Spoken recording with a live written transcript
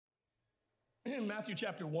In Matthew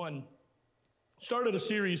chapter 1, started a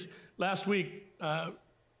series last week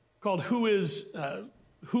called Who is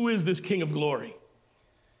this King of Glory?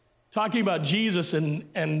 Talking about Jesus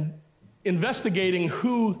and investigating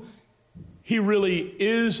who he really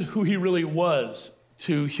is, who he really was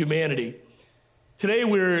to humanity. Today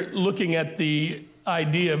we're looking at the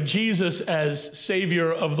idea of Jesus as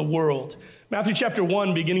Savior of the world. Matthew chapter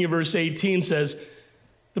 1, beginning of verse 18 says,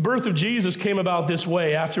 "The birth of Jesus came about this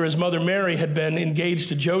way. After his mother Mary had been engaged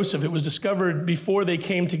to Joseph, it was discovered before they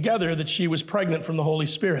came together that she was pregnant from the Holy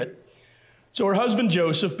Spirit. So her husband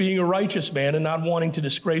Joseph, being a righteous man and not wanting to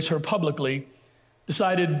disgrace her publicly,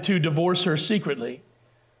 decided to divorce her secretly.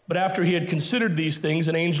 But after he had considered these things,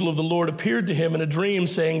 an angel of the Lord appeared to him in a dream,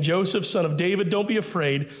 saying, 'Joseph, son of David, don't be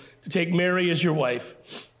afraid to take Mary as your wife,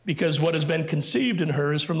 because what has been conceived in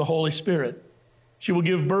her is from the Holy Spirit. She will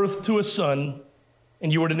give birth to a son,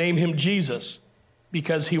 and you are to name him Jesus,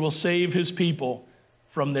 because he will save his people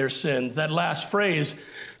from their sins.'" That last phrase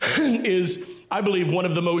is, I believe, one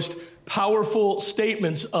of the most powerful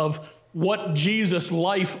statements of what Jesus'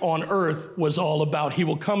 life on earth was all about. He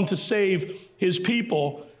will come to save his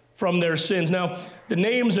people from their sins. Now, the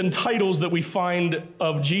names and titles that we find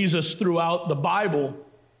of Jesus throughout the Bible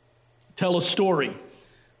tell a story.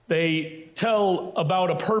 They tell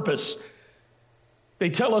about a purpose. They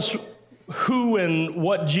tell us who and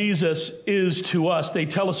what Jesus is to us. They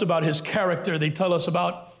tell us about his character. They tell us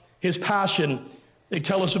about his passion. They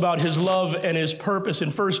tell us about his love and his purpose.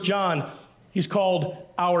 In 1 John, he's called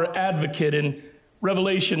our advocate. In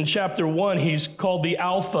Revelation chapter 1, he's called the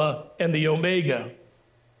Alpha and the Omega.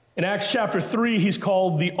 In Acts chapter 3, he's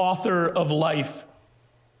called the author of life.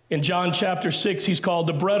 In John chapter 6, he's called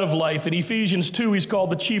the bread of life. In Ephesians 2, he's called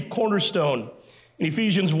the chief cornerstone. In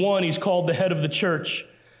Ephesians 1, he's called the head of the church.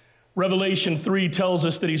 Revelation 3 tells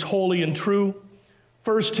us that he's holy and true.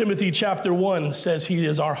 1 Timothy chapter 1 says he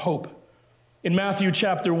is our hope. In Matthew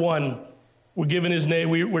chapter 1, we're given his name.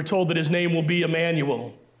 We're told that his name will be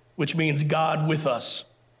Emmanuel, which means God with us.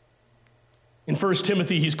 In 1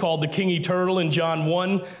 Timothy, he's called the King Eternal. In John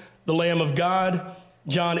 1, the Lamb of God.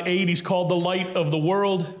 John 8, he's called the Light of the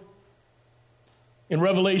World. In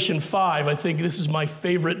Revelation 5, I think this is my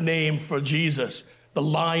favorite name for Jesus, the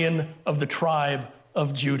Lion of the tribe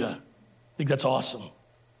of Judah. I think that's awesome.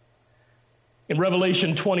 In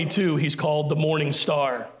Revelation 22, he's called the Morning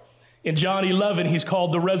Star. In John 11, he's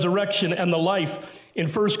called the Resurrection and the Life. In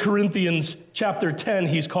 1 Corinthians chapter 10,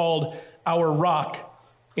 he's called our Rock.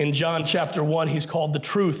 In John chapter 1, he's called the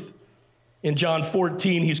Truth. In John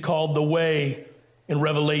 14, he's called the Way. In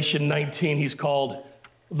Revelation 19, he's called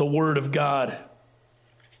the Word of God.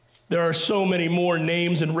 There are so many more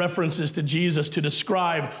names and references to Jesus to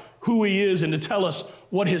describe who he is and to tell us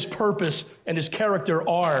what his purpose and his character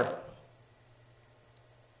are.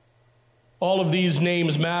 All of these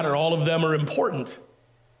names matter. All of them are important.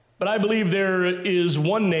 But I believe there is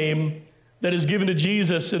one name that is given to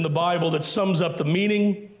Jesus in the Bible that sums up the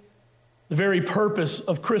meaning, the very purpose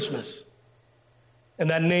of Christmas. And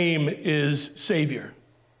that name is Savior.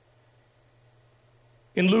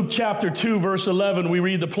 In Luke chapter 2, verse 11, we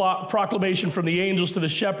read the proclamation from the angels to the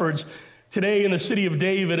shepherds. "Today in the city of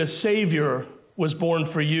David, a Savior was born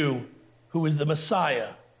for you, who is the Messiah,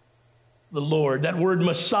 the Lord." That word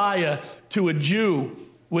Messiah to a Jew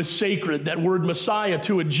was sacred. That word Messiah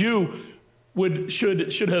to a Jew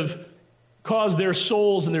should have caused their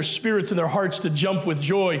souls and their spirits and their hearts to jump with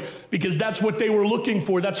joy, because that's what they were looking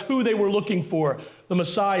for. That's who they were looking for, the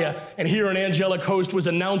Messiah. And here an angelic host was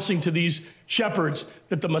announcing to these shepherds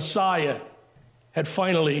that the Messiah had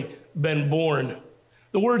finally been born.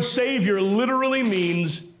 The word Savior literally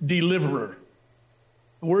means deliverer.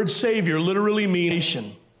 The word Savior literally means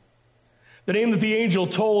nation. The name that the angel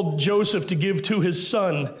told Joseph to give to his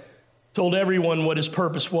son told everyone what his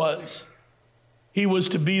purpose was. He was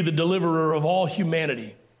to be the deliverer of all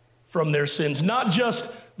humanity from their sins. Not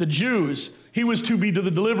just the Jews. He was to be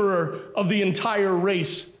the deliverer of the entire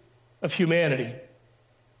race of humanity.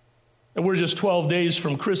 And we're just 12 days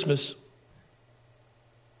from Christmas,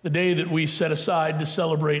 the day that we set aside to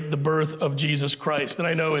celebrate the birth of Jesus Christ. And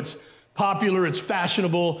I know it's popular, it's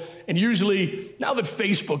fashionable, and usually, now that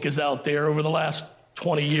Facebook is out there over the last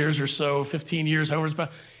 20 years or so, 15 years, however,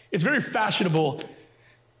 it's very fashionable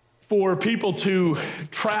for people to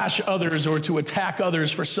trash others or to attack others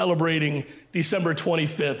for celebrating December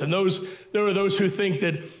 25th. And there are those who think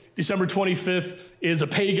that December 25th is a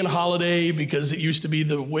pagan holiday because it used to be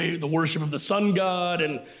the worship of the sun god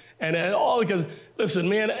and all, because, listen,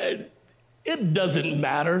 man, it doesn't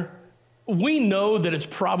matter. We know that it's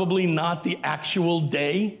probably not the actual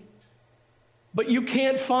day, but you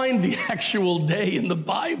can't find the actual day in the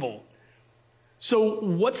Bible. So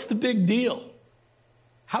what's the big deal?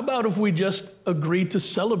 How about if we just agree to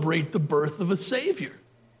celebrate the birth of a Savior?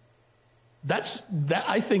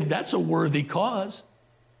 I think that's a worthy cause.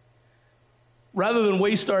 Rather than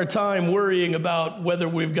waste our time worrying about whether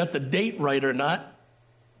we've got the date right or not,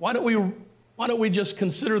 why don't we just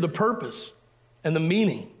consider the purpose and the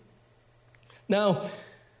meaning? Now,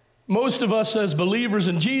 most of us as believers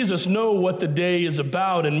in Jesus know what the day is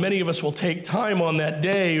about, and many of us will take time on that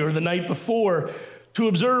day or the night before to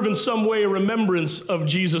observe in some way a remembrance of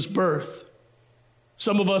Jesus' birth.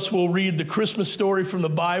 Some of us will read the Christmas story from the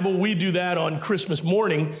Bible. We do that on Christmas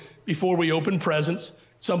morning before we open presents,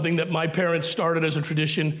 something that my parents started as a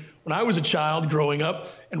tradition when I was a child growing up,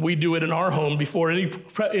 and we do it in our home before any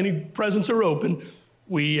presents are open.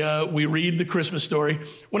 We read the Christmas story.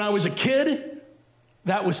 When I was a kid,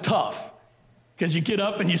 that was tough because you get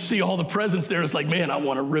up and you see all the presents there. It's like, man, I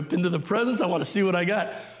want to rip into the presents. I want to see what I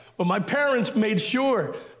got. But my parents made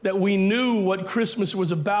sure that we knew what Christmas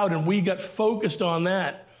was about, and we got focused on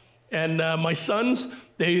that. And my sons,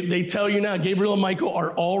 they tell you now, Gabriel and Michael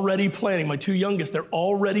are already planning, my two youngest, they're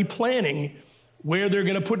already planning where they're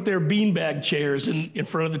going to put their beanbag chairs in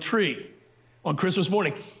front of the tree on Christmas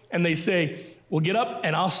morning. And they say, we'll get up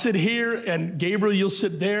and I'll sit here, and Gabriel, you'll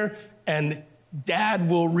sit there, and Dad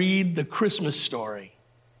will read the Christmas story,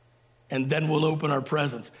 and then we'll open our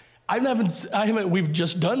presents. We've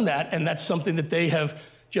just done that, and that's something that they have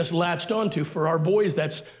just latched onto. For our boys,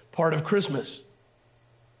 that's part of Christmas.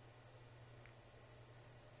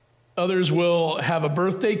 Others will have a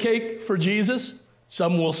birthday cake for Jesus.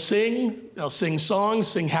 Some will sing. They'll sing songs,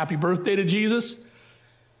 sing happy birthday to Jesus.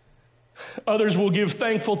 Others will give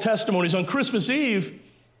thankful testimonies on Christmas Eve.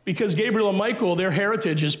 Because Gabriel and Michael, their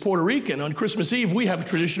heritage is Puerto Rican. On Christmas Eve, we have a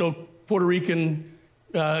traditional Puerto Rican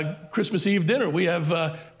Christmas Eve dinner. We have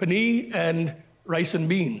panini and rice and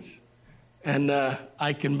beans. And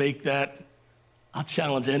I can make that. I'll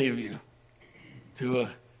challenge any of you to a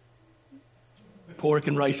pork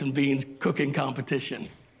and rice and beans cooking competition.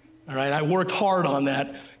 All right, I worked hard on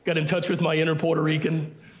that. Got in touch with my inner Puerto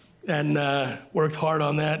Rican and worked hard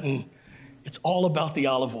on that. And it's all about the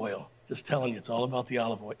olive oil. Just telling you, it's all about the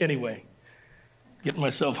olive oil. Anyway, getting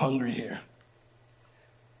myself hungry here.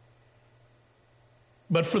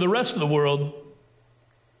 But for the rest of the world,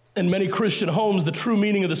 in many Christian homes, the true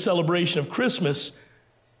meaning of the celebration of Christmas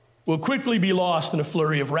will quickly be lost in a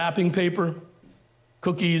flurry of wrapping paper,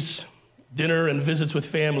 cookies, dinner, and visits with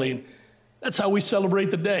family. That's how we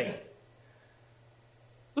celebrate the day.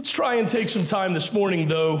 Let's try and take some time this morning,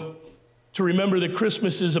 though, to remember that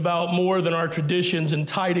Christmas is about more than our traditions and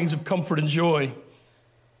tidings of comfort and joy,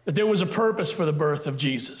 that there was a purpose for the birth of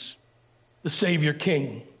Jesus, the Savior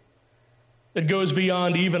King, that goes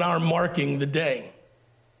beyond even our marking the day.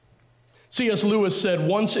 C.S. Lewis said,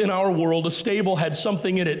 once in our world, a stable had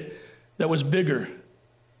something in it that was bigger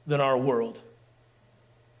than our world.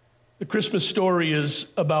 The Christmas story is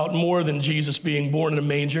about more than Jesus being born in a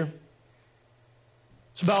manger.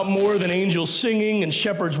 It's about more than angels singing and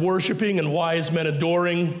shepherds worshiping and wise men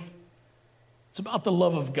adoring. It's about the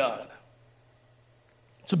love of God.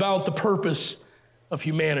 It's about the purpose of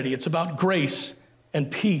humanity. It's about grace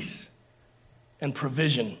and peace and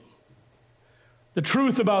provision. The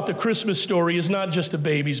truth about the Christmas story is not just a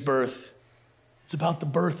baby's birth. It's about the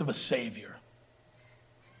birth of a Savior.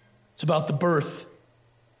 It's about the birth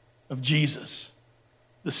of Jesus,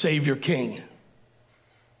 the Savior King.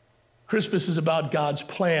 Christmas is about God's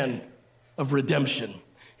plan of redemption.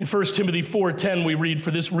 In 1 Timothy 4:10, we read,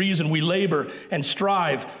 for this reason we labor and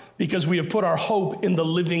strive because we have put our hope in the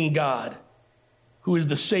living God, who is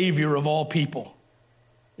the Savior of all people,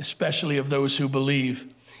 especially of those who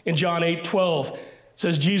believe. In John 8:12, it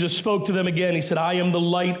says, Jesus spoke to them again. He said, I am the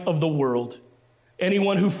light of the world.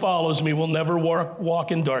 Anyone who follows me will never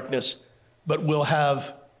walk in darkness, but will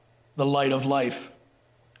have the light of life.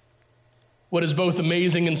 What is both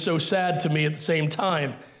amazing and so sad to me at the same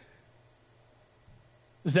time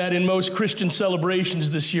is that in most Christian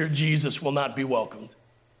celebrations this year, Jesus will not be welcomed.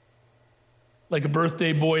 Like a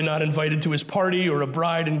birthday boy not invited to his party or a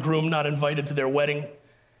bride and groom not invited to their wedding,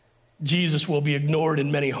 Jesus will be ignored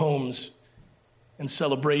in many homes and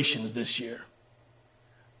celebrations this year.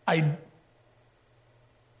 I'm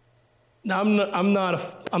not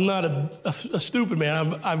a stupid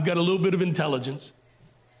man. I've got a little bit of intelligence.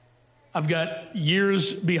 I've got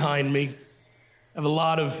years behind me. I have a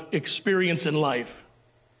lot of experience in life.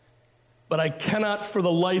 But I cannot for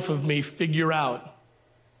the life of me figure out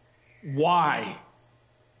why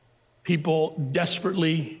people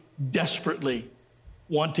desperately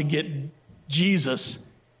want to get Jesus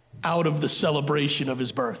out of the celebration of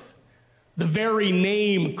his birth. The very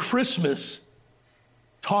name Christmas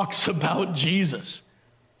talks about Jesus,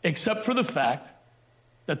 except for the fact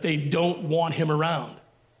that they don't want him around.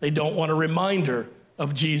 They don't want a reminder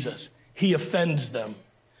of Jesus. He offends them.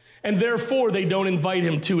 And therefore, they don't invite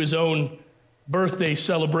him to his own birthday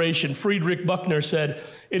celebration. Friedrich Buchner said,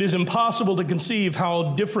 "It is impossible to conceive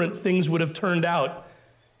how different things would have turned out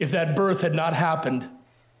if that birth had not happened,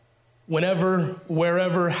 whenever,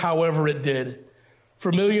 wherever, however it did.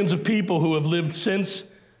 For millions of people who have lived since,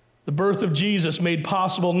 the birth of Jesus made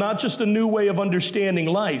possible not just a new way of understanding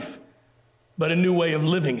life, but a new way of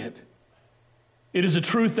living it. It is a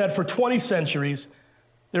truth that for 20 centuries,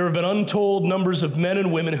 there have been untold numbers of men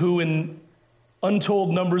and women who, in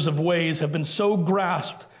untold numbers of ways, have been so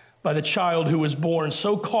grasped by the child who was born,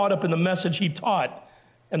 so caught up in the message he taught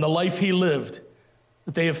and the life he lived,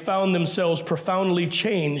 that they have found themselves profoundly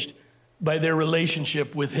changed by their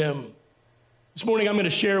relationship with him." This morning, I'm going to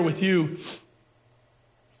share with you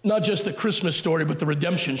not just the Christmas story, but the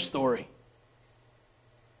redemption story.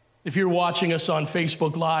 If you're watching us on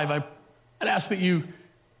Facebook Live, I'd ask that you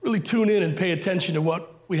really tune in and pay attention to what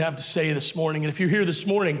we have to say this morning. And if you're here this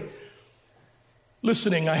morning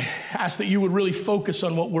listening, I ask that you would really focus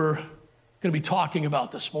on what we're going to be talking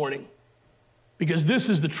about this morning, because this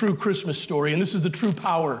is the true Christmas story, and this is the true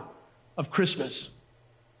power of Christmas.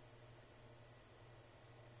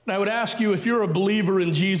 And I would ask you, if you're a believer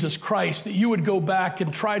in Jesus Christ, that you would go back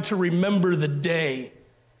and try to remember the day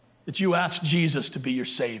that you asked Jesus to be your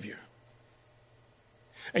Savior.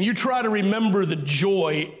 And you try to remember the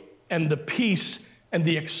joy and the peace and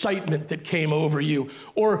the excitement that came over you.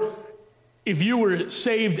 Or if you were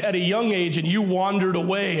saved at a young age and you wandered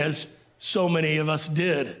away, as so many of us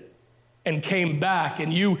did, and came back,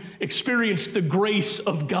 and you experienced the grace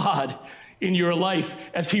of God in your life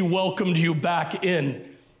as he welcomed you back in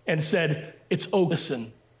and said, "It's okay,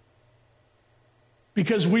 listen."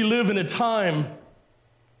 Because we live in a time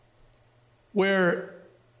where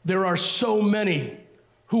there are so many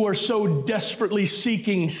who are so desperately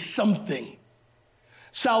seeking something,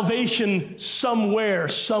 salvation somewhere,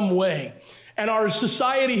 some way. And our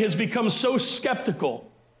society has become so skeptical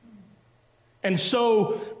and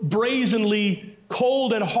so brazenly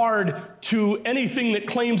cold and hard to anything that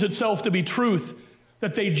claims itself to be truth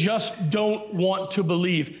that they just don't want to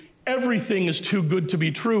believe. Everything is too good to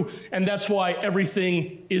be true, and that's why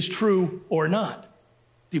everything is true or not,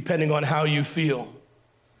 depending on how you feel.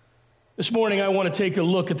 This morning, I want to take a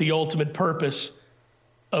look at the ultimate purpose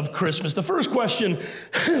of Christmas. The first question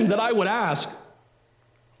that I would ask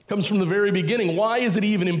comes from the very beginning. Why is it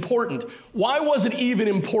even important? Why was it even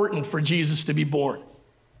important for Jesus to be born?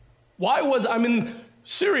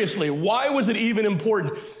 Seriously, why was it even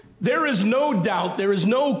important? There is no doubt, there is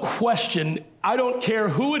no question, I don't care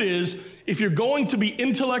who it is, if you're going to be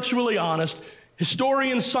intellectually honest,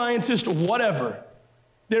 historian, scientist, whatever,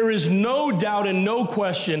 there is no doubt and no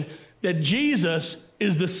question that Jesus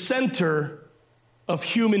is the center of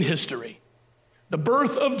human history. The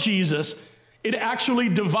birth of Jesus, it actually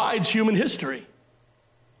divides human history.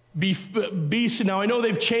 BC, now I know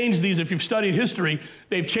they've changed these, if you've studied history,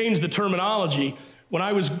 they've changed the terminology. When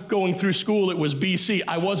I was going through school, it was BC.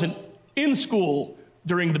 I wasn't in school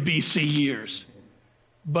during the BC years,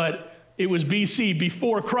 but it was BC,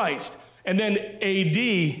 before Christ, and then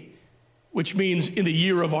AD, which means in the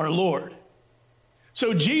year of our Lord.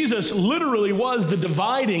 So Jesus literally was the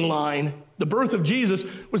dividing line. The birth of Jesus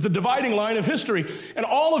was the dividing line of history, and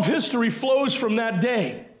all of history flows from that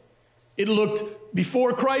day. It looked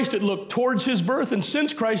before Christ, it looked towards his birth, and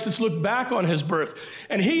since Christ, it's looked back on his birth.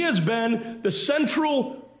 And he has been the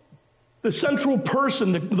central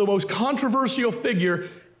person, the most controversial figure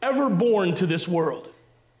ever born to this world.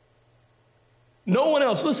 No one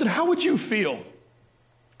else. Listen, how would you feel?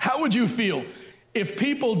 How would you feel if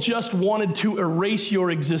people just wanted to erase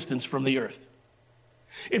your existence from the earth?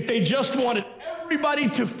 If they just wanted everybody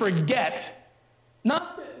to forget,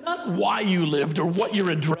 not why you lived or what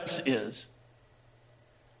your address is,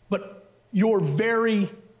 but your very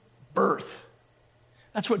birth.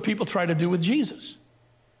 That's what people try to do with Jesus.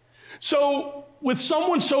 So with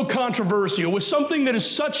someone so controversial, with something that is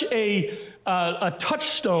such a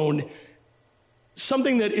touchstone,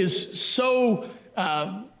 something that is such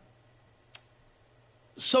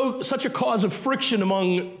a cause of friction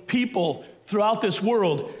among people throughout this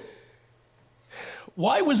world,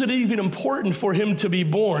 why was it even important for him to be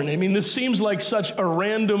born? I mean, this seems like such a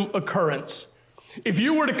random occurrence. If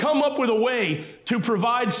you were to come up with a way to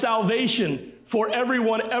provide salvation for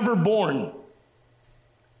everyone ever born,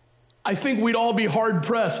 I think we'd all be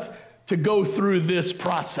hard-pressed to go through this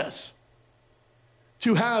process.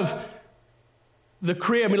 To have the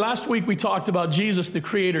creator, last week we talked about Jesus, the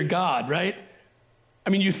creator God, right? I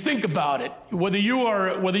mean, you think about it, whether you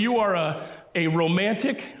are a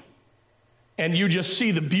romantic and you just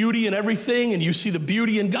see the beauty in everything and you see the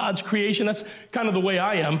beauty in God's creation. That's kind of the way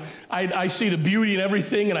I am. I see the beauty in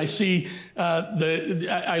everything, and I see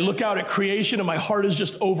I look out at creation and my heart is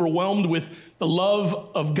just overwhelmed with the love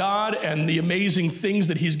of God and the amazing things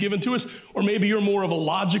that he's given to us. Or maybe you're more of a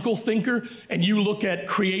logical thinker and you look at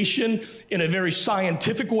creation in a very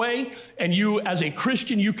scientific way, and you, as a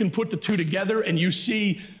Christian, you can put the two together and you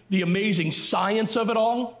see the amazing science of it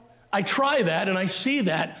all. I try that and I see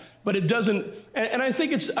that, but it doesn't, and I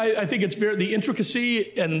think it's very, the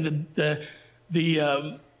intricacy and the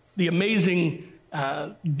amazing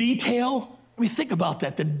detail. I mean, think about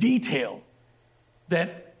that, the detail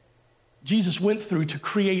that Jesus went through to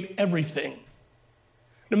create everything.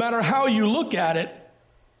 No matter how you look at it,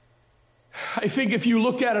 I think if you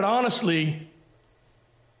look at it honestly,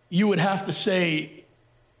 you would have to say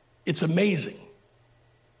it's amazing.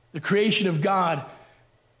 The creation of God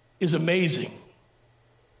is amazing.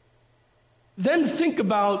 Then think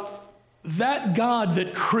about that God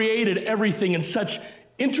that created everything in such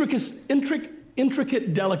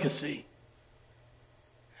intricate delicacy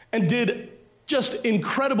and did just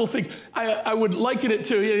incredible things. I would liken it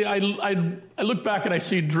to, I look back and I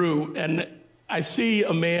see Drew, and I see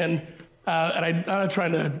a man, and I'm not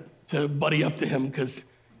trying to buddy up to him because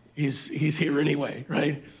he's here anyway,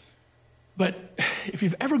 right? But if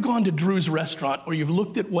you've ever gone to Drew's restaurant or you've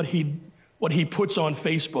looked at what he puts on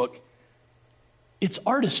Facebook, it's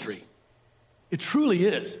artistry. It truly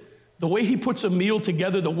is. The way he puts a meal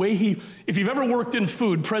together, the way if you've ever worked in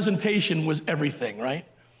food, presentation was everything, right?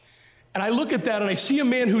 And I look at that and I see a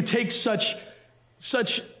man who takes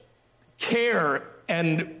such care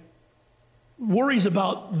and worries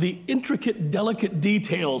about the intricate, delicate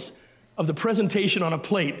details of the presentation on a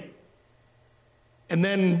plate. And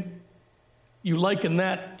then you liken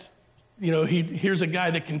that, here's a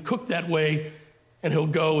guy that can cook that way, and he'll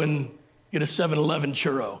go and get a 7-Eleven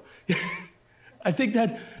churro. I think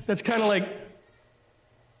that's kind of like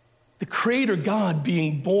the Creator God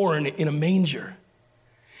being born in a manger.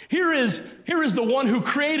 Here is the one who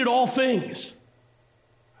created all things,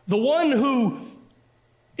 the one who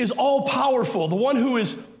is all powerful, the one who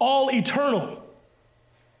is all eternal.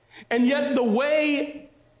 And yet the way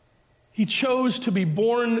he chose to be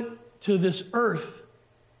born to this earth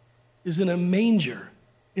is in a manger,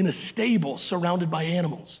 in a stable surrounded by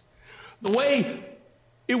animals. The way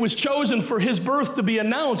it was chosen for his birth to be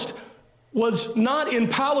announced was not in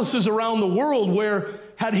palaces around the world where,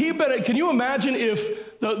 had he been, can you imagine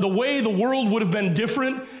if the way the world would have been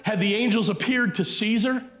different had the angels appeared to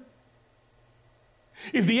Caesar?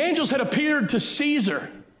 If the angels had appeared to Caesar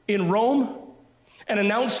in Rome and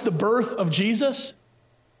announced the birth of Jesus,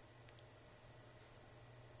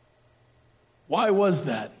 why was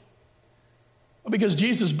that? Well, because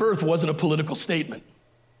Jesus' birth wasn't a political statement.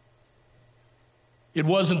 It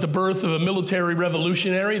wasn't the birth of a military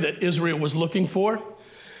revolutionary that Israel was looking for,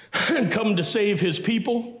 come to save his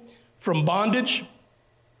people from bondage.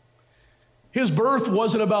 His birth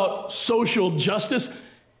wasn't about social justice.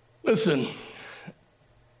 Listen,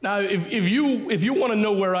 now if you want to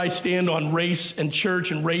know where I stand on race and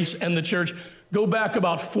church and race and the church, go back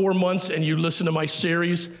about 4 months and you listen to my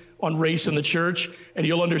series on race and the church, and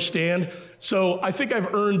you'll understand. So I think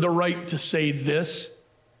I've earned the right to say this.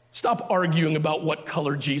 Stop arguing about what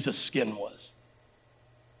color Jesus' skin was.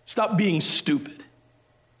 Stop being stupid.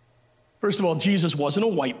 First of all, Jesus wasn't a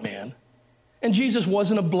white man, and Jesus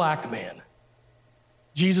wasn't a black man.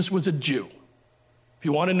 Jesus was a Jew. If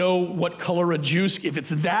you want to know what color a Jew's, if it's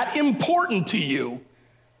that important to you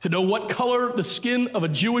to know what color the skin of a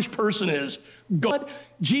Jewish person is, God,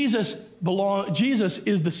 Jesus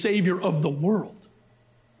is the Savior of the world.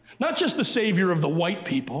 Not just the Savior of the white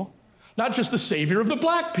people, not just the Savior of the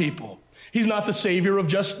black people. He's not the Savior of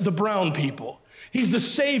just the brown people. He's the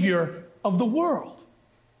Savior of the world.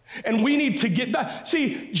 And we need to get back.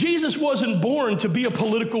 See, Jesus wasn't born to be a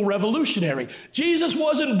political revolutionary. Jesus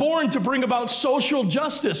wasn't born to bring about social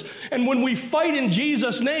justice. And when we fight in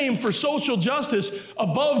Jesus' name for social justice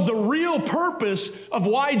above the real purpose of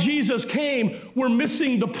why Jesus came, we're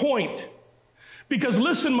missing the point. Because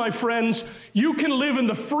listen, my friends, you can live in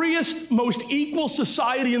the freest, most equal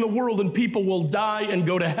society in the world and people will die and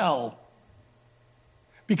go to hell.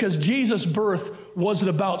 Because Jesus' birth wasn't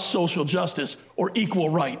about social justice or equal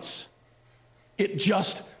rights. It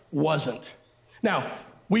just wasn't. Now,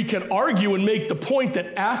 we can argue and make the point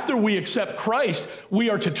that after we accept Christ, we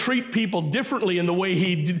are to treat people differently in the way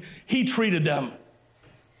he treated them.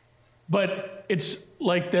 But it's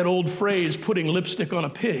like that old phrase, putting lipstick on a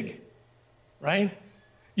pig, right?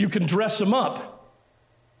 You can dress them up,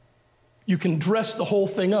 You can dress the whole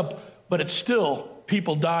thing up, but it's still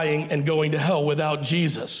people dying and going to hell without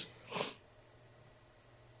Jesus.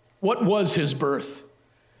 What was his birth?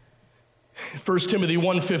 1 Timothy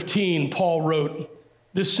 1:15, Paul wrote,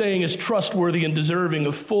 "This saying is trustworthy and deserving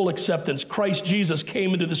of full acceptance. Christ Jesus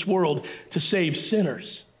came into this world to save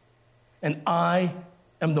sinners, and I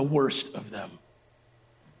am the worst of them."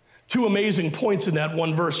 Two amazing points in that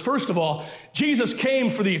one verse. First of all, Jesus came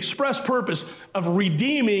for the express purpose of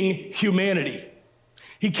redeeming humanity.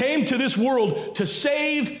 He came to this world to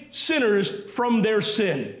save sinners from their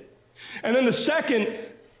sin. And then the second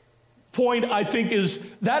point, I think, is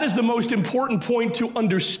that is the most important point to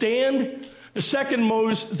understand. The second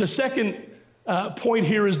point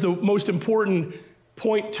here is the most important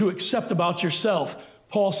point to accept about yourself.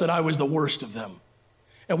 Paul said, "I was the worst of them."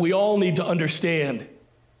 And we all need to understand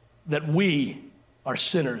that we are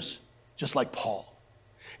sinners, just like Paul.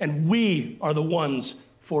 And we are the ones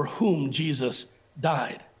for whom Jesus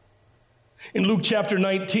died. In Luke chapter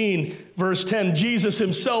 19, verse 10, Jesus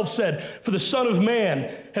himself said, "For the Son of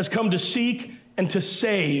Man has come to seek and to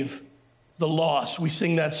save the lost." We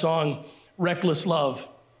sing that song, "Reckless Love,"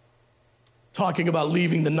 talking about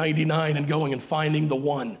leaving the 99 and going and finding the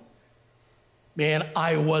one. Man,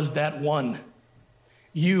 I was that one.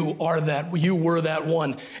 You were that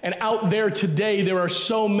one. And out there today, there are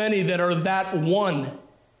so many that are that one,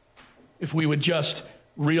 if we would just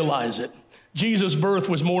realize it. Jesus' birth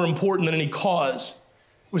was more important than any cause.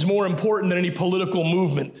 It was more important than any political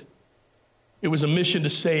movement. It was a mission to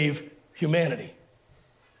save humanity.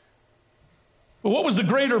 But what was the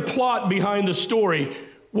greater plot behind the story?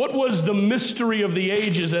 What was the mystery of the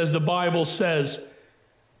ages, as the Bible says?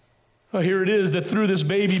 Well, here it is, that through this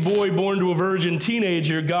baby boy born to a virgin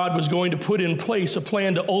teenager, God was going to put in place a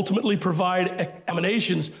plan to ultimately provide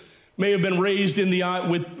emanations. May have been raised in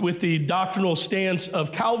with the doctrinal stance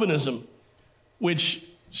of Calvinism, which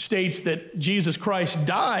states that Jesus Christ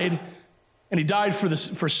died, and he died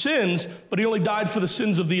for sins, but he only died for the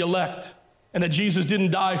sins of the elect, and that Jesus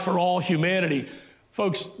didn't die for all humanity.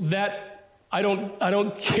 Folks, that I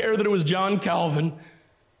don't care that it was John Calvin.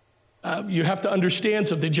 You have to understand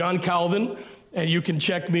something. John Calvin, and you can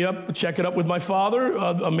check it up with my father,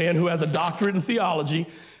 a man who has a doctorate in theology.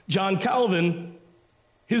 John Calvin,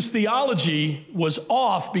 his theology was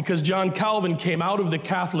off because John Calvin came out of the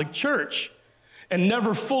Catholic Church and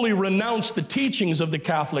never fully renounced the teachings of the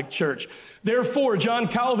Catholic Church. Therefore, John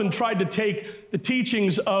Calvin tried to take the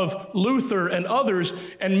teachings of Luther and others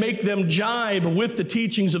and make them jibe with the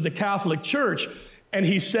teachings of the Catholic Church. And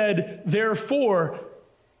he said, therefore,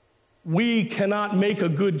 we cannot make a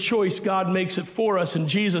good choice. God makes it for us, and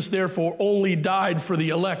Jesus, therefore, only died for the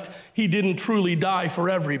elect. He didn't truly die for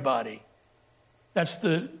everybody. That's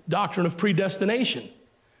the doctrine of predestination,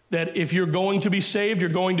 that if you're going to be saved, you're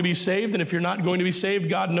going to be saved, and if you're not going to be saved,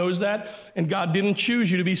 God knows that, and God didn't choose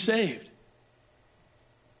you to be saved.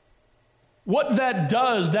 What that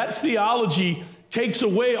does, that theology takes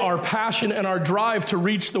away our passion and our drive to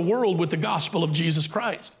reach the world with the gospel of Jesus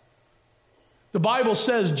Christ. The Bible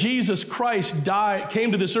says Jesus Christ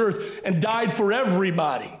came to this earth and died for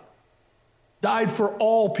everybody, died for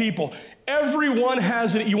all people. Everyone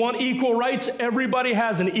has it. You want equal rights? Everybody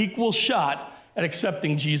has an equal shot at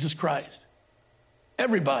accepting Jesus Christ.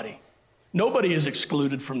 Everybody. Nobody is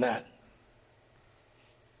excluded from that.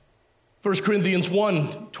 1 Corinthians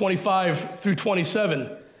 1, 25 through 27.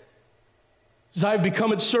 As I have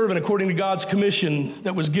become its servant according to God's commission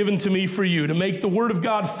that was given to me for you, to make the word of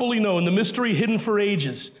God fully known, the mystery hidden for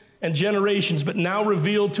ages and generations, but now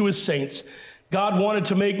revealed to his saints. God wanted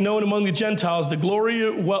to make known among the Gentiles the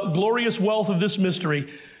glorious wealth of this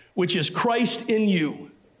mystery, which is Christ in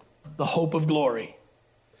you, the hope of glory.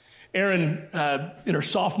 Erin, in her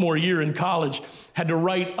sophomore year in college, had to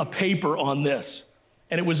write a paper on this.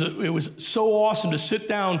 And it was so awesome to sit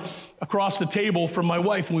down across the table from my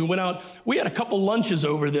wife, and we went out. We had a couple lunches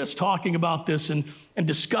over this, talking about this and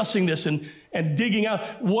discussing this and digging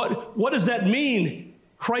out what does that mean?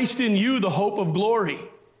 Christ in you, the hope of glory.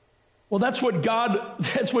 Well, that's what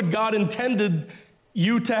God intended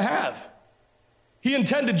you to have. He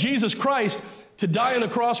intended Jesus Christ to die on the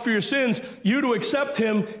cross for your sins, you to accept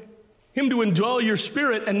him to indwell your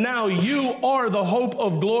spirit, and now you are the hope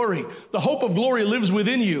of glory. The hope of glory lives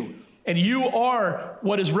within you, and you are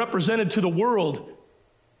what is represented to the world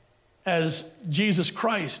as Jesus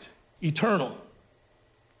Christ, eternal.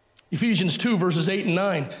 Ephesians 2, verses 8 and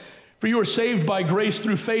 9. For you are saved by grace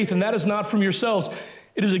through faith, and that is not from yourselves.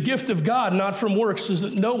 It is a gift of God, not from works, so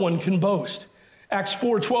that no one can boast. Acts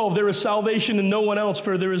 4:12, there is salvation in no one else,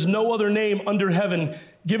 for there is no other name under heaven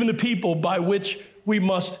given to people by which we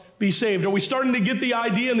must be saved? Are we starting to get the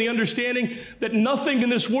idea and the understanding that nothing in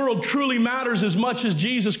this world truly matters as much as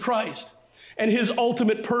Jesus Christ and his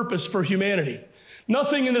ultimate purpose for humanity?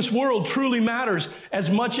 Nothing in this world truly matters as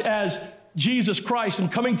much as Jesus Christ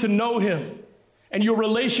and coming to know him and your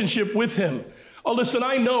relationship with him. Oh, listen,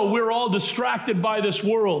 I know we're all distracted by this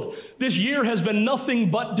world. This year has been nothing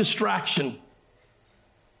but distraction.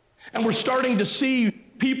 And we're starting to see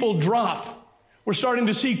people drop. We're starting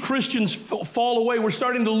to see Christians fall away. We're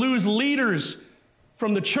starting to lose leaders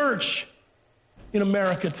from the church in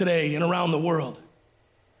America today and around the world.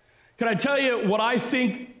 Can I tell you what I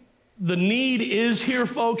think the need is here,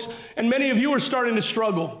 folks? And many of you are starting to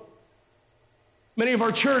struggle. Many of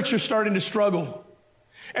our church are starting to struggle.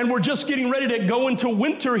 And we're just getting ready to go into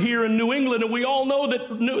winter here in New England, and we all know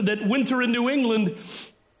that winter in New England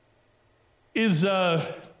is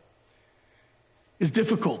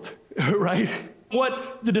difficult, right?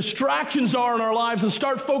 What the distractions are in our lives and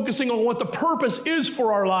start focusing on what the purpose is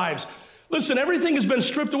for our lives. Listen, everything has been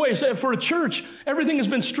stripped away. So for a church, everything has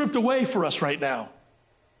been stripped away for us right now.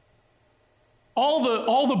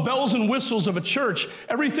 All the bells and whistles of a church,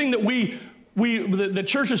 everything that the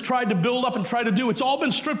church has tried to build up and try to do, it's all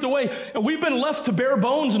been stripped away, and we've been left to bare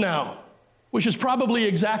bones now, which is probably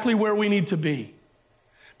exactly where we need to be.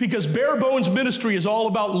 Because bare bones ministry is all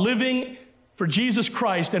about living for Jesus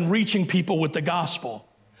Christ and reaching people with the gospel.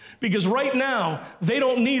 Because right now, they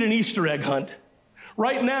don't need an Easter egg hunt.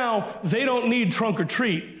 Right now, they don't need trunk or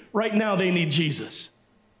treat. Right now, they need Jesus.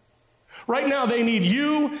 Right now, they need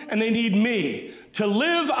you and they need me to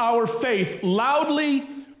live our faith loudly,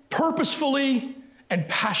 purposefully, and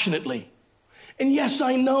passionately. And yes,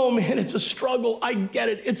 I know, man, it's a struggle. I get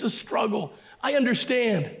it. It's a struggle. I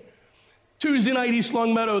understand. Tuesday night, East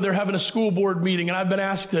Longmeadow, they're having a school board meeting, and I've been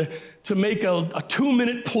asked to make a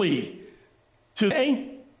 2-minute plea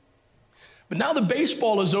today. But now the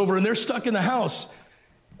baseball is over and they're stuck in the house.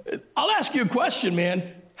 I'll ask you a question,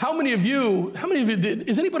 man. How many of you did,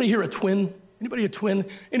 is anybody here a twin? Anybody a twin?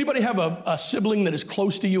 Anybody have a sibling that is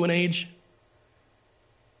close to you in age?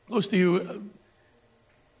 Close to you,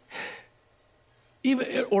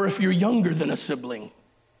 even, or if you're younger than a sibling,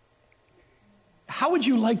 how would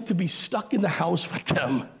you like to be stuck in the house with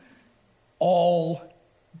them all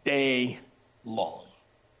day long?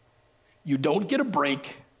 You don't get a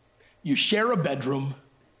break. You share a bedroom.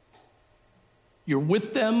 You're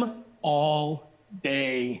with them all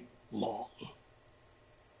day long.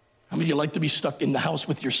 How many of you like to be stuck in the house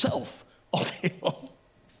with yourself all day long?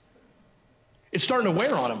 It's starting to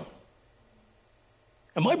wear on them.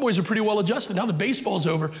 And my boys are pretty well adjusted. Now the baseball's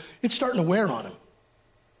over, it's starting to wear on them.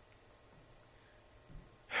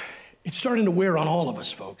 It's starting to wear on all of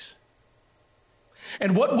us, folks.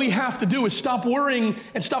 And what we have to do is stop worrying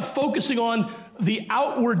and stop focusing on the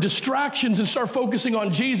outward distractions and start focusing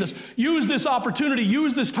on Jesus. Use this opportunity,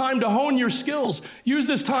 use this time to hone your skills. Use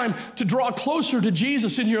this time to draw closer to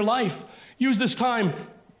Jesus in your life. Use this time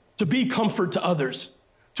to be comfort to others,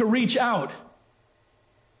 to reach out.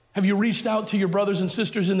 Have you reached out to your brothers and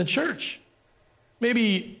sisters in the church?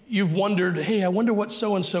 Maybe you've wondered, hey, I wonder what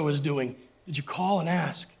so-and-so is doing. Did you call and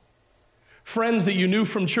ask? Friends that you knew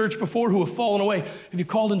from church before who have fallen away, have you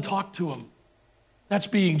called and talked to them? That's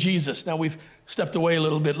being Jesus. Now we've stepped away a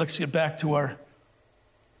little bit. Let's get back to our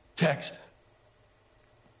text.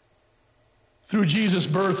 Through Jesus'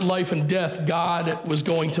 birth, life, and death, God was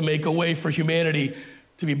going to make a way for humanity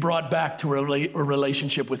to be brought back to a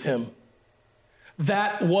relationship with him.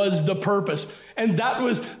 That was the purpose. And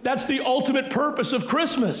that's the ultimate purpose of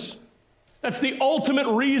Christmas. That's the ultimate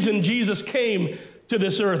reason Jesus came to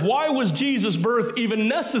this earth. Why was Jesus' birth even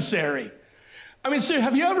necessary? I mean, so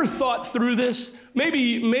have you ever thought through this? Maybe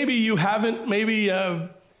you haven't,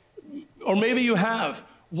 or maybe you have.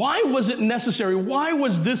 Why was it necessary? Why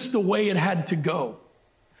was this the way it had to go?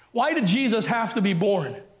 Why did Jesus have to be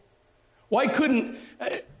born? Why couldn't...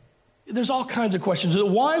 There's all kinds of questions.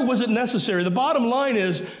 Why was it necessary? The bottom line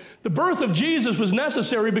is the birth of Jesus was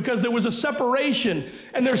necessary because there was a separation,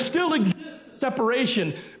 and there still exists a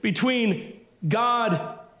separation between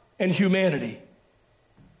God and humanity.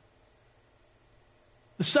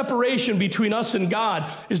 The separation between us and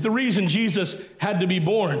God is the reason Jesus had to be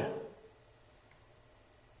born.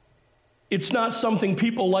 It's not something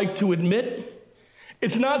people like to admit.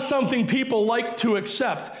 It's not something people like to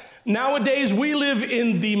accept. Nowadays, we live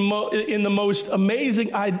in the most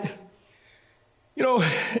amazing,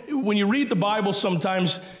 when you read the Bible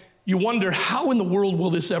sometimes, you wonder, how in the world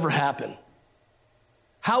will this ever happen?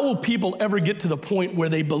 How will people ever get to the point where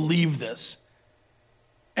they believe this?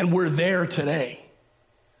 And we're there today,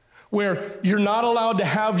 where you're not allowed to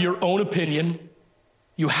have your own opinion.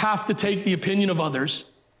 You have to take the opinion of others.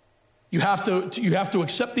 You have to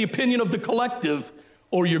accept the opinion of the collective,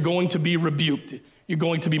 or you're going to be rebuked. You're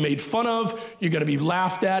going to be made fun of. You're going to be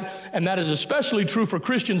laughed at. And that is especially true for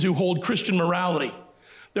Christians who hold Christian morality.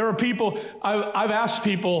 There are people, I've asked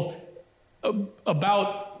people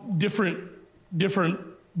about different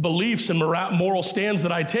beliefs and moral stands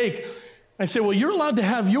that I take. I say, well, you're allowed to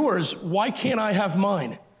have yours. Why can't I have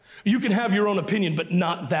mine? You can have your own opinion, but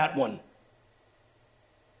not that one.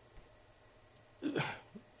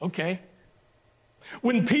 Okay.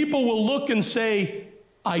 When people will look and say,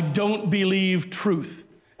 I don't believe truth,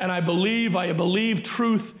 and I believe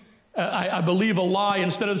truth, I believe a lie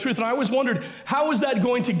instead of the truth. And I always wondered, how is that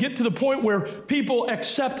going to get to the point where people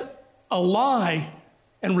accept a lie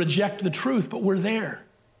and reject the truth? But we're there.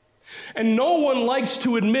 And no one likes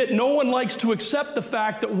to admit, no one likes to accept the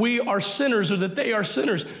fact that we are sinners or that they are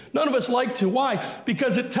sinners. None of us like to. Why?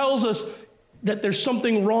 Because it tells us that there's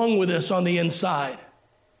something wrong with us on the inside.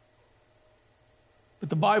 But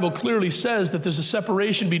the Bible clearly says that there's a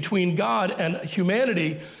separation between God and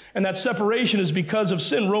humanity, and that separation is because of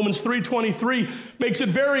sin. Romans 3:23 makes it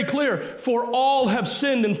very clear, for all have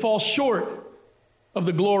sinned and fall short of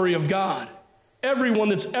the glory of God. Everyone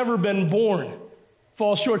that's ever been born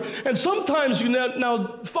falls short. And sometimes,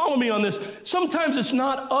 now follow me on this, sometimes it's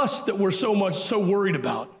not us that we're so worried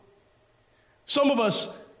about. Some of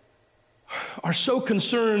us are so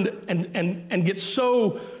concerned and get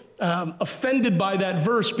so offended by that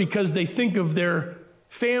verse because they think of their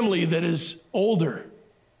family that is older.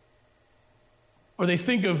 Or they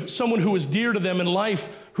think of someone who was dear to them in life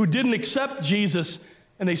who didn't accept Jesus,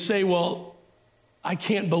 and they say, well, I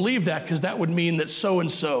can't believe that because that would mean that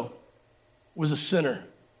so-and-so was a sinner.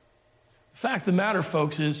 The fact of the matter,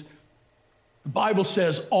 folks, is the Bible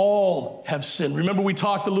says all have sinned. Remember we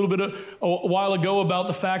talked a little bit a while ago about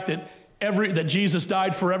the fact that Jesus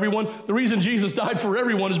died for everyone. The reason Jesus died for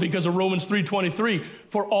everyone is because of Romans 3:23.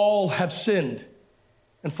 For all have sinned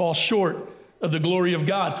and fall short of the glory of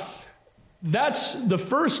God. That's the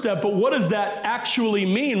first step, but what does that actually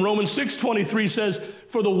mean? Romans 6:23 says,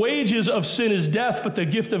 for the wages of sin is death, but the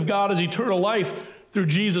gift of God is eternal life through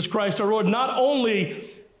Jesus Christ our Lord. Not only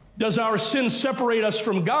does our sin separate us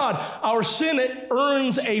from God, our sin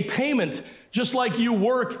earns a payment, just like you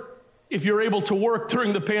work. If you're able to work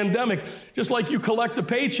during the pandemic, just like you collect a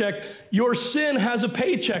paycheck, your sin has a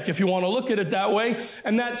paycheck, if you want to look at it that way.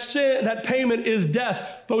 And that payment is death,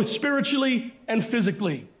 both spiritually and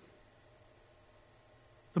physically.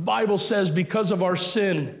 The Bible says because of our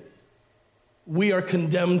sin, we are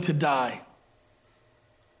condemned to die.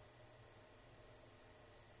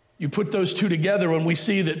 You put those two together when we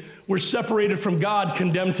see that we're separated from God,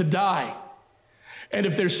 condemned to die. And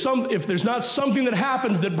if there's not something that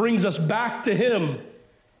happens that brings us back to Him,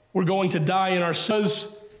 we're going to die in our sins.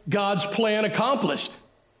 God's plan accomplished.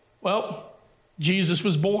 Well, Jesus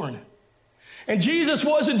was born. And Jesus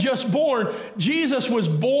wasn't just born, Jesus was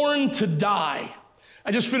born to die.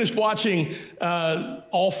 I just finished watching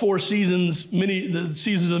all 4 seasons, the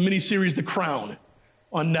seasons of the miniseries The Crown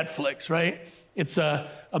on Netflix, right? It's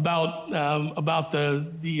about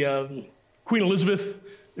the Queen Elizabeth,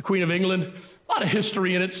 the Queen of England. A lot of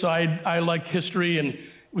history in it, so I like history, and it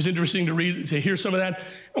was interesting to hear some of that.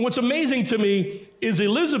 And what's amazing to me is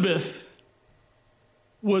Elizabeth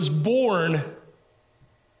was born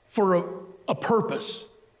for a purpose,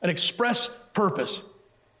 an express purpose.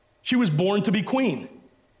 She was born to be queen.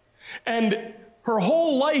 And her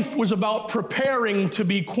whole life was about preparing to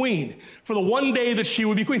be queen for the one day that she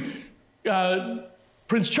would be queen.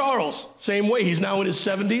 Prince Charles, same way, he's now in his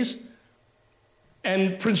 70s.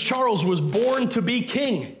 And Prince Charles was born to be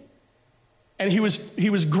king. And he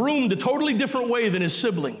was groomed a totally different way than his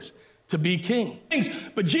siblings to be king.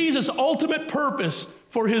 But Jesus' ultimate purpose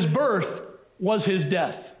for his birth was his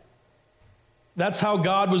death. That's how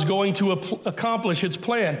God was going to accomplish his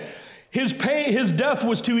plan. His death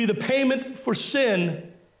was to be the payment for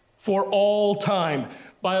sin for all time.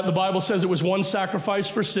 The Bible says it was one sacrifice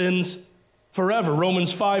for sins forever.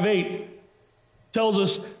 Romans 5:8 tells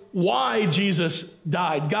us why Jesus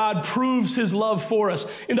died. God proves his love for us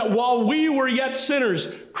in that while we were yet sinners,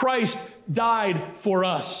 Christ died for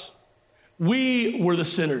us. We were the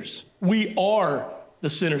sinners. We are the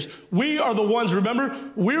sinners. We are the ones,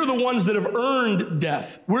 remember, we're the ones that have earned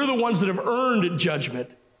death. We're the ones that have earned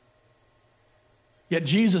judgment. Yet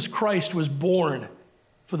Jesus Christ was born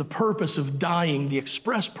for the purpose of dying, the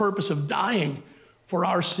express purpose of dying for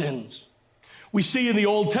our sins. We see in the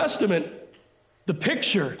Old Testament the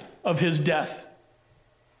picture of his death,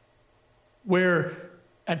 where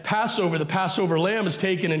at Passover, the Passover lamb is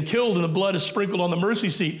taken and killed, and the blood is sprinkled on the mercy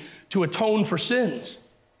seat to atone for sins.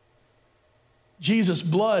 Jesus'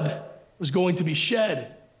 blood was going to be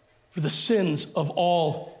shed for the sins of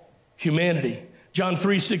all humanity. John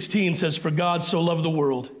 3:16 says, "For God so loved the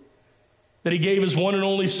world that he gave his one and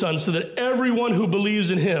only Son, so that everyone who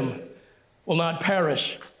believes in him will not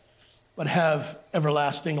perish, but have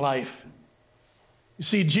everlasting life." You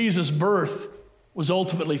see, Jesus' birth was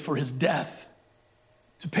ultimately for his death,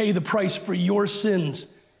 to pay the price for your sins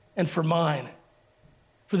and for mine,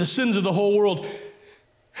 for the sins of the whole world.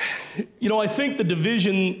 You know, I think the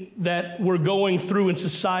division that we're going through in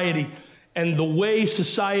society and the way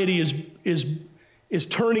society is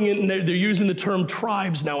turning it, and they're using the term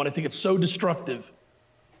tribes now, and I think it's so destructive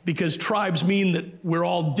because tribes mean that we're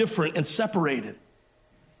all different and separated.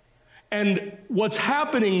 And what's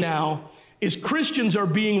happening now is Christians are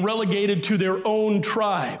being relegated to their own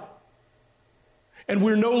tribe. And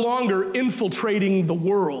we're no longer infiltrating the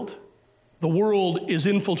world. The world is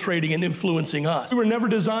infiltrating and influencing us. We were never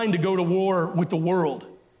designed to go to war with the world.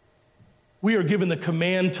 We are given the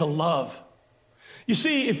command to love. You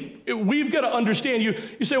see, if we've got to understand, you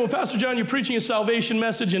say, well, Pastor John, you're preaching a salvation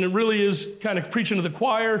message, and it really is kind of preaching to the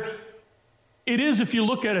choir. It is if you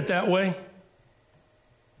look at it that way.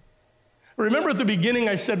 Remember at the beginning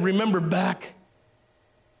I said, remember back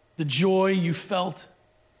the joy you felt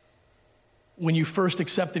when you first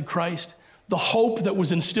accepted Christ, the hope that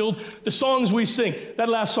was instilled, the songs we sing, that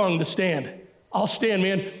last song, The Stand. I'll stand,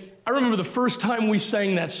 man. I remember the first time we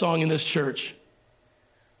sang that song in this church.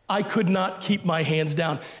 I could not keep my hands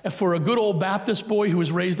down. And for a good old Baptist boy who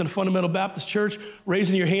was raised in a fundamental Baptist church,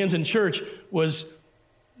 raising your hands in church was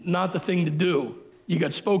not the thing to do. You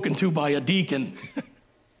got spoken to by a deacon.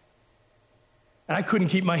 And I couldn't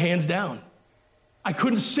keep my hands down. I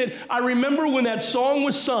couldn't sit. I remember when that song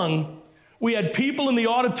was sung, we had people in the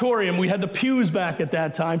auditorium. We had the pews back at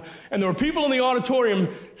that time. And there were people in the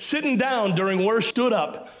auditorium sitting down during worship, stood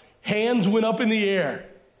up. Hands went up in the air.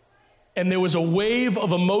 And there was a wave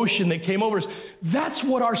of emotion that came over us. That's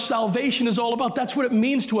what our salvation is all about. That's what it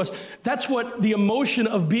means to us. That's what the emotion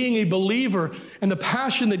of being a believer and the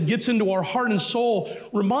passion that gets into our heart and soul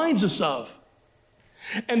reminds us of.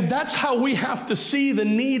 And that's how we have to see the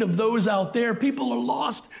need of those out there. People are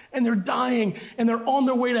lost and they're dying and they're on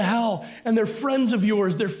their way to hell and they're friends of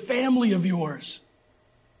yours, they're family of yours.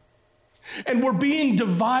 And we're being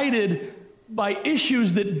divided by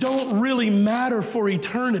issues that don't really matter for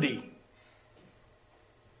eternity.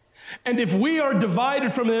 And if we are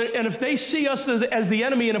divided from it, and if they see us as the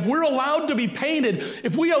enemy, and if we're allowed to be painted,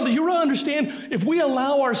 you really understand, if we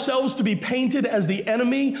allow ourselves to be painted as the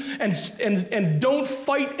enemy and don't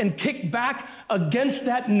fight and kick back against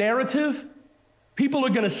that narrative, people are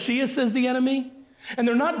going to see us as the enemy, and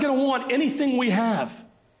they're not going to want anything we have.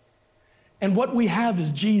 And what we have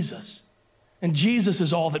is Jesus, and Jesus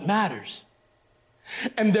is all that matters.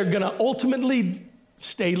 And they're going to ultimately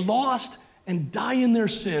stay lost and die in their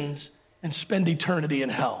sins and spend eternity in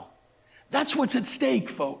hell. That's what's at stake,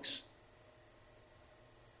 folks.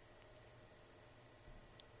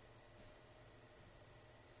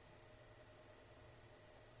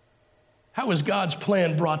 How is God's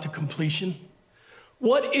plan brought to completion?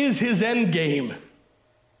 What is his end game?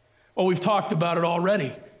 Well, we've talked about it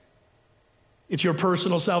already. It's your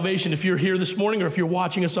personal salvation. If you're here this morning or if you're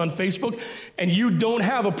watching us on Facebook and you don't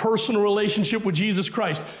have a personal relationship with Jesus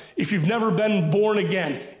Christ, if you've never been born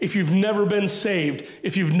again, if you've never been saved,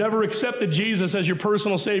 if you've never accepted Jesus as your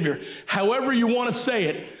personal Savior, however you want to say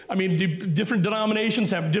it, I mean, different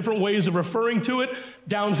denominations have different ways of referring to it.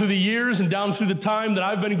 Down through the years and down through the time that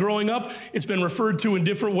I've been growing up, it's been referred to in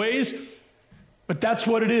different ways. But that's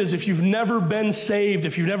what it is. If you've never been saved,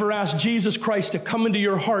 if you've never asked Jesus Christ to come into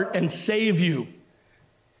your heart and save you,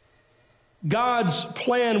 God's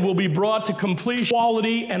plan will be brought to complete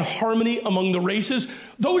equality and harmony among the races.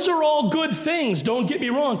 Those are all good things, don't get me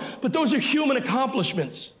wrong, but those are human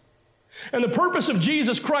accomplishments. And the purpose of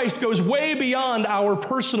Jesus Christ goes way beyond our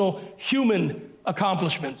personal human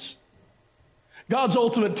accomplishments. God's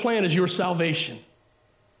ultimate plan is your salvation.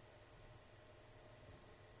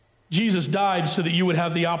 Jesus died so that you would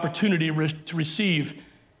have the opportunity to receive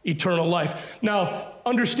eternal life. Now,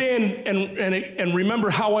 understand and remember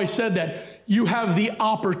how I said that. You have the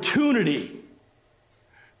opportunity.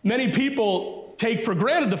 Many people take for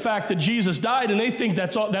granted the fact that Jesus died and they think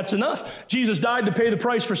that's enough. Jesus died to pay the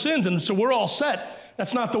price for sins, and so we're all set.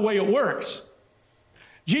 That's not the way it works.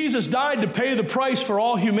 Jesus died to pay the price for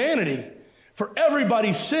all humanity, for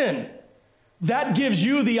everybody's sin. That gives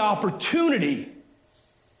you the opportunity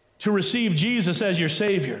to receive Jesus as your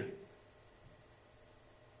Savior.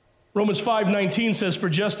 Romans 5:19 says, "For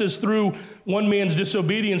just as through one man's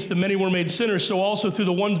disobedience the many were made sinners, so also through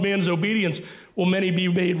the one man's obedience will many be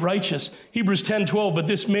made righteous." Hebrews 10:12, "But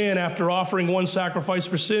this man, after offering one sacrifice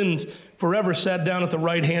for sins, forever sat down at the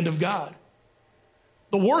right hand of God."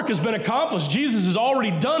 The work has been accomplished. Jesus has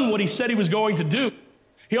already done what he said he was going to do.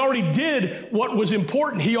 He already did what was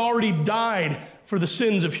important. He already died for the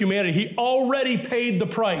sins of humanity. He already paid the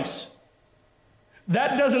price.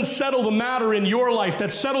 That doesn't settle the matter in your life.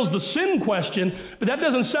 That settles the sin question, but that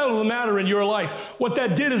doesn't settle the matter in your life. What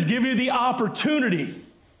that did is give you the opportunity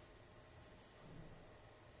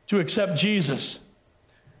to accept Jesus.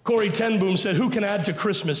 Corrie ten Boom said, "Who can add to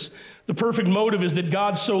Christmas? The perfect motive is that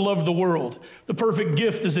God so loved the world. The perfect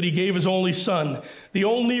gift is that he gave his only son. The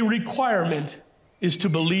only requirement is to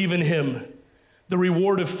believe in him. The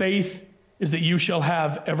reward of faith is that you shall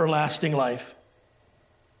have everlasting life."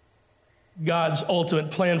 God's ultimate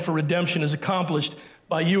plan for redemption is accomplished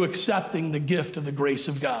by you accepting the gift of the grace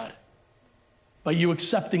of God. By you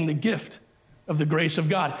accepting the gift of the grace of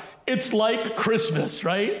God. It's like Christmas,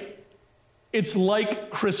 right? It's like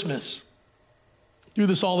Christmas. Do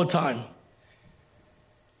this all the time.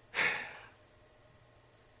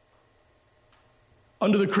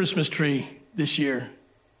 Under the Christmas tree this year,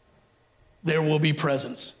 there will be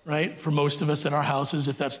presents, right? For most of us at our houses,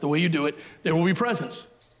 if that's the way you do it, there will be presents.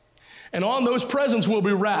 And on those presents will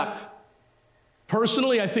be wrapped.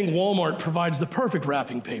 Personally, I think Walmart provides the perfect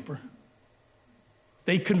wrapping paper.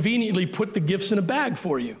 They conveniently put the gifts in a bag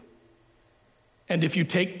for you. And if you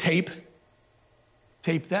take tape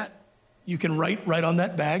that, you can write right on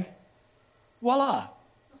that bag, voila,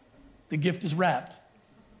 the gift is wrapped.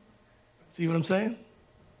 See what I'm saying?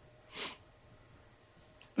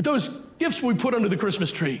 But those gifts we put under the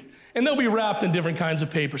Christmas tree, and they'll be wrapped in different kinds of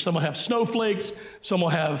paper. Some will have snowflakes, some will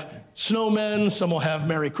have snowmen, some will have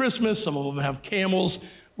Merry Christmas, some will have camels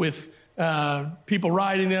with people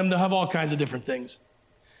riding them. They'll have all kinds of different things.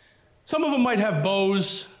 Some of them might have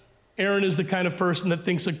bows. Aaron is the kind of person that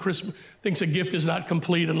thinks a gift is not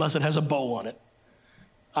complete unless it has a bow on it.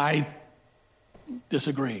 I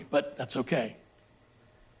disagree, but that's okay.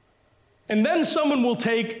 And then someone will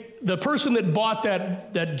take the person that bought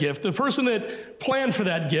that gift, the person that planned for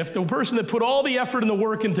that gift, the person that put all the effort and the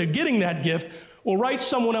work into getting that gift, will write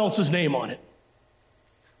someone else's name on it.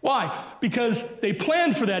 Why? Because they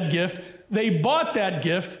planned for that gift, they bought that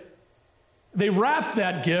gift, they wrapped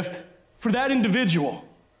that gift for that individual.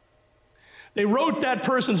 They wrote that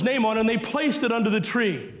person's name on it and they placed it under the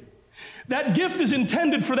tree. That gift is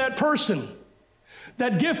intended for that person.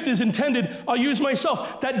 That gift is intended, I'll use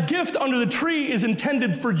myself, that gift under the tree is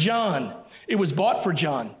intended for John. It was bought for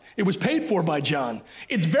John. It was paid for by John.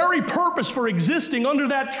 Its very purpose for existing under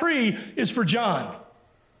that tree is for John.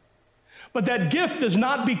 But that gift does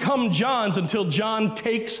not become John's until John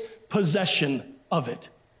takes possession of it.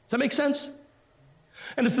 Does that make sense?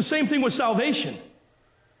 And it's the same thing with salvation.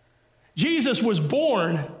 Jesus was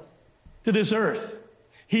born to this earth.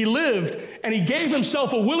 He lived, and he gave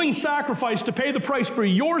himself a willing sacrifice to pay the price for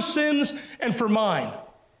your sins and for mine.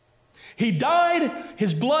 He died,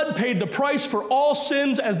 his blood paid the price for all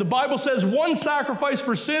sins, as the Bible says, one sacrifice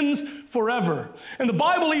for sins forever. And the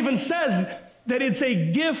Bible even says that it's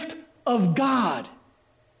a gift of God.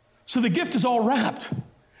 So the gift is all wrapped.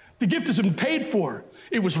 The gift has been paid for.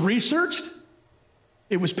 It was researched.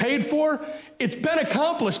 It was paid for. It's been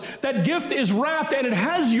accomplished. That gift is wrapped, and it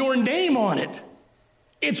has your name on it.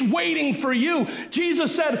 It's waiting for you.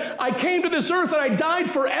 Jesus said, I came to this earth and I died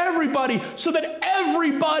for everybody so that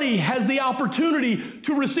everybody has the opportunity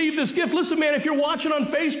to receive this gift. Listen, man, if you're watching on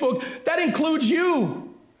Facebook, that includes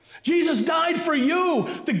you. Jesus died for you.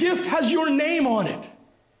 The gift has your name on it.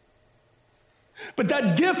 But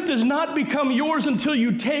that gift does not become yours until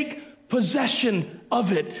you take possession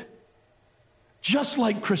of it. Just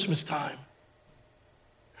like Christmas time.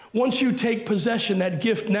 Once you take possession, that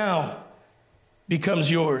gift now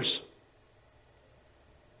becomes yours.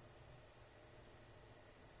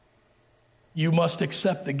 You must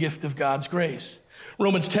accept the gift of God's grace.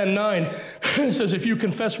 Romans 10:9 says, if you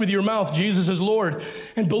confess with your mouth Jesus is Lord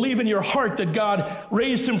and believe in your heart that God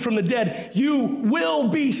raised him from the dead, you will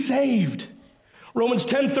be saved. Romans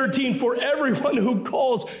 10:13, for everyone who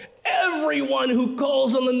calls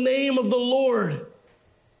on the name of the Lord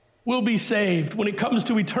will be saved. When it comes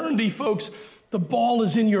to eternity, folks, the ball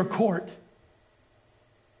is in your court.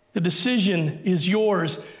 The decision is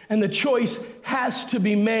yours, and the choice has to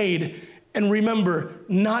be made. And remember,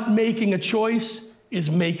 not making a choice is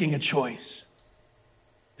making a choice.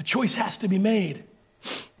 The choice has to be made.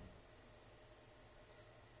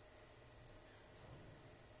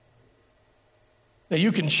 Now,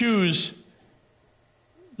 you can choose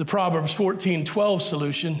the Proverbs 14:12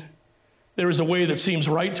 solution. There is a way that seems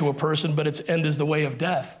right to a person, but its end is the way of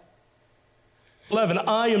death. 11,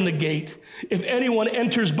 I am the gate. If anyone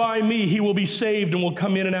enters by me, he will be saved and will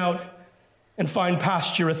come in and out and find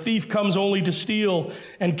pasture. A thief comes only to steal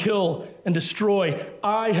and kill and destroy.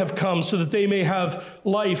 I have come so that they may have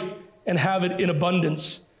life and have it in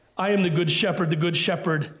abundance. I am the good shepherd. The good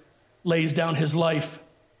shepherd lays down his life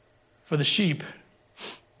for the sheep.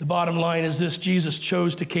 The bottom line is this: Jesus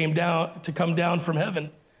chose to come down from heaven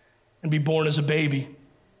and be born as a baby.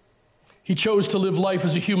 He chose to live life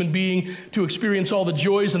as a human being, to experience all the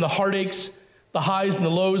joys and the heartaches, the highs and the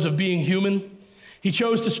lows of being human. He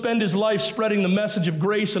chose to spend his life spreading the message of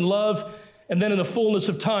grace and love, and then in the fullness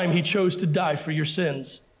of time, he chose to die for your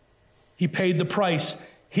sins. He paid the price.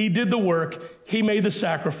 He did the work. He made the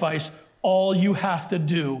sacrifice. All you have to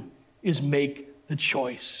do is make the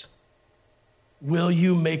choice. Will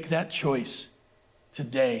you make that choice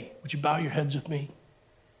today? Would you bow your heads with me?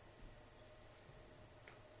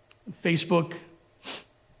 Facebook, if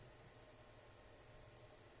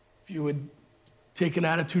you would take an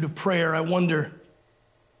attitude of prayer, I wonder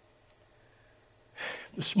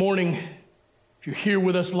this morning, if you're here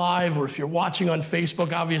with us live or if you're watching on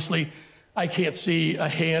Facebook. Obviously, I can't see a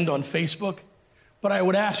hand on Facebook, but I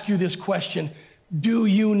would ask you this question: do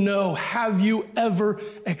you know, have you ever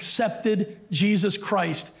accepted Jesus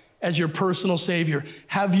Christ as your personal Savior?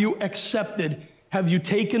 Have you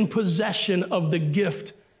taken possession of the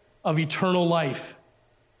gift of eternal life,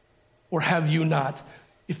 or have you not?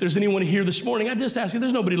 If there's anyone here this morning, I just ask you,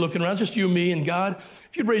 there's nobody looking around, it's just you, me, and God.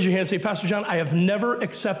 If you'd raise your hand and say, Pastor John, I have never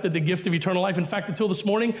accepted the gift of eternal life. In fact, until this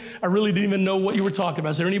morning, I really didn't even know what you were talking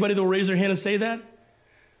about. Is there anybody that will raise their hand and say that?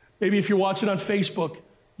 Maybe if you're watching on Facebook,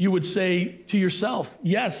 you would say to yourself,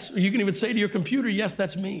 yes, or you can even say to your computer, yes,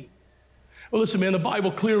 that's me. Well, listen, man, the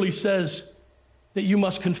Bible clearly says that you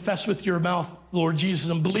must confess with your mouth, Lord Jesus,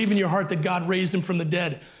 and believe in your heart that God raised him from the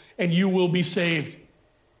dead, and you will be saved.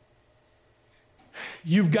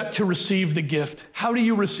 You've got to receive the gift. How do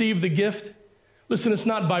you receive the gift? Listen, it's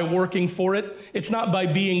not by working for it. It's not by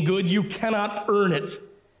being good. You cannot earn it.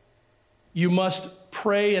 You must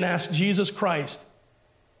pray and ask Jesus Christ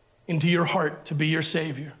into your heart to be your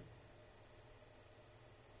Savior.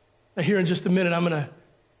 Now, here in just a minute, I'm going to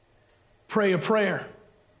pray a prayer.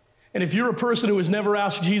 And if you're a person who has never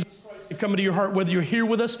asked Jesus Christ to come into your heart, whether you're here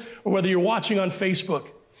with us or whether you're watching on Facebook,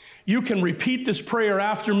 you can repeat this prayer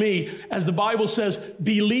after me, as the Bible says,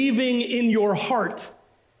 believing in your heart,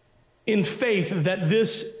 in faith that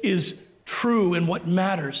this is true and what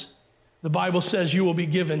matters. The Bible says you will be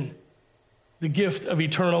given the gift of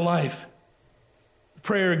eternal life. The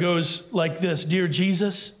prayer goes like this: Dear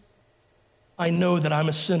Jesus, I know that I'm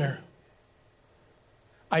a sinner.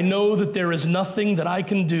 I know that there is nothing that I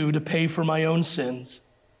can do to pay for my own sins.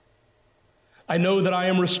 I know that I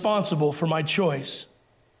am responsible for my choice.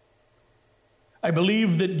 I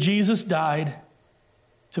believe that Jesus died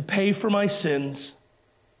to pay for my sins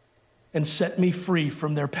and set me free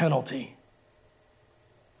from their penalty.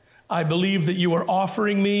 I believe that you are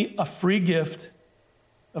offering me a free gift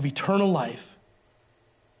of eternal life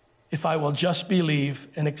if I will just believe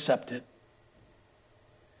and accept it.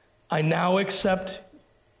 I now accept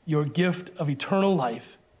your gift of eternal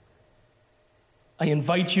life. I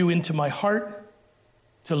invite you into my heart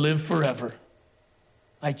to live forever.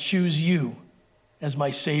 I choose you as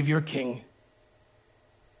my Savior King.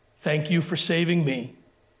 Thank you for saving me.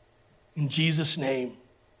 In Jesus' name,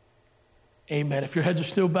 amen. If your heads are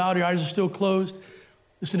still bowed, your eyes are still closed,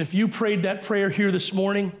 listen, if you prayed that prayer here this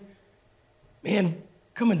morning, man,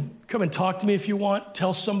 come and talk to me if you want.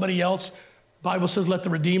 Tell somebody else. The Bible says, let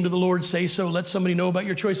the redeemed of the Lord say so. Let somebody know about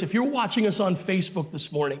your choice. If you're watching us on Facebook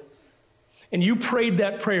this morning, and you prayed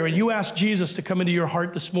that prayer and you asked Jesus to come into your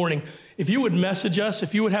heart this morning, if you would message us,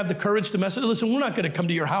 if you would have the courage to message, listen, we're not going to come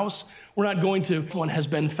to your house. We're not going to. One has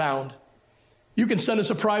been found. You can send us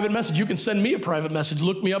a private message. You can send me a private message.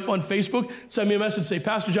 Look me up on Facebook. Send me a message. Say,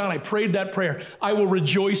 Pastor John, I prayed that prayer. I will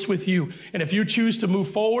rejoice with you. And if you choose to move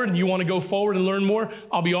forward and you want to go forward and learn more,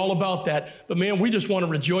 I'll be all about that. But man, we just want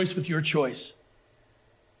to rejoice with your choice.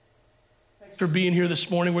 Thanks for being here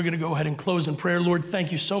this morning. We're going to go ahead and close in prayer. Lord,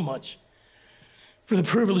 thank you so much for the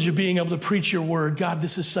privilege of being able to preach your word. God,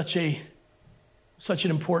 this is such an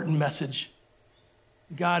important message.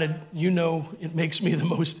 God, you know it makes me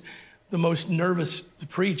the most nervous to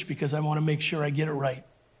preach because I want to make sure I get it right.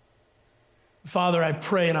 Father, I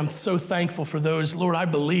pray, and I'm so thankful for those. Lord, I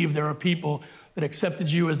believe there are people that accepted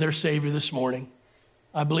you as their Savior this morning.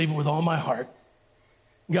 I believe it with all my heart.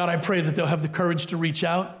 God, I pray that they'll have the courage to reach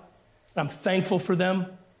out. I'm thankful for them,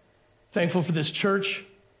 thankful for this church,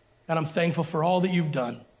 and I'm thankful for all that you've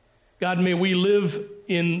done. God, may we live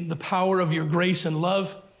in the power of your grace and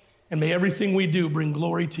love, and may everything we do bring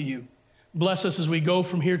glory to you. Bless us as we go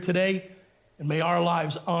from here today, and may our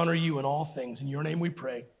lives honor you in all things. In your name we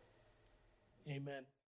pray. Amen.